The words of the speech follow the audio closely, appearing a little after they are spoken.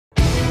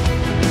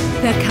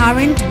The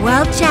current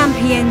world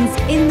champions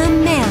in the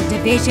male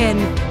division.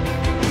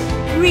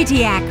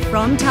 RITTIJACK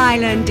from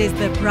Thailand is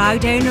the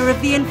proud owner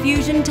of the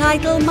Enfusion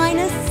title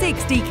minus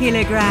 60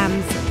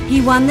 kilograms.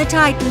 He won the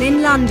title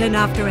in London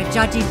after a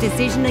judge's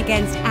decision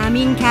against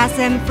Amin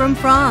Kassem from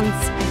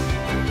France.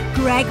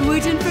 Greg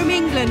WOOTON from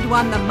England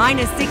won the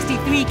minus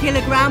 63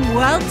 kilogram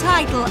world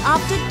title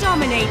after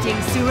dominating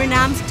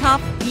Suriname's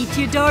top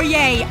Peter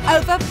Dorier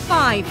over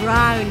 5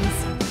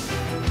 rounds.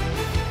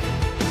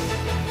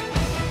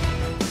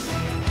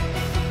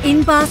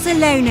 In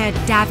Barcelona,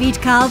 David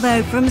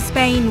CALVO from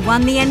Spain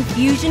won the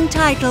Enfusion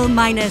title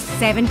minus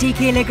 70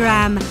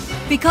 kilogram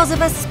because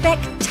of a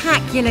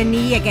spectacular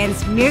knee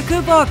against Mirko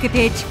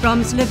Vorkapic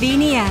from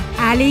Slovenia.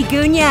 Ali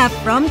GUNYAR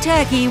from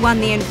Turkey won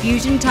the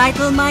Enfusion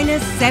title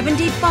minus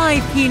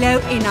 75 kilo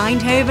in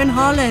Eindhoven,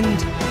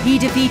 Holland. He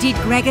defeated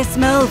Gregor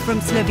Smol from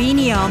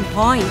Slovenia on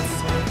points.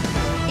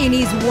 In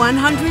his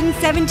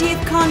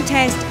 170th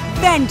contest,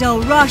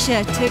 WENDELL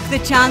ROCHE took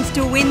the chance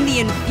to win the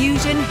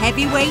Enfusion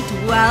heavyweight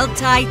world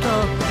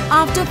title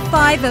after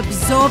 5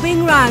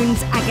 absorbing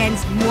rounds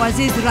against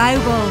Moises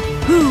Raubal,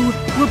 who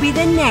will be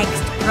the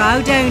next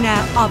proud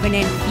owner of an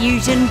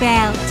Enfusion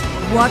belt.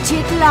 Watch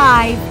it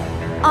live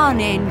on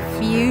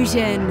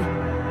Enfusion.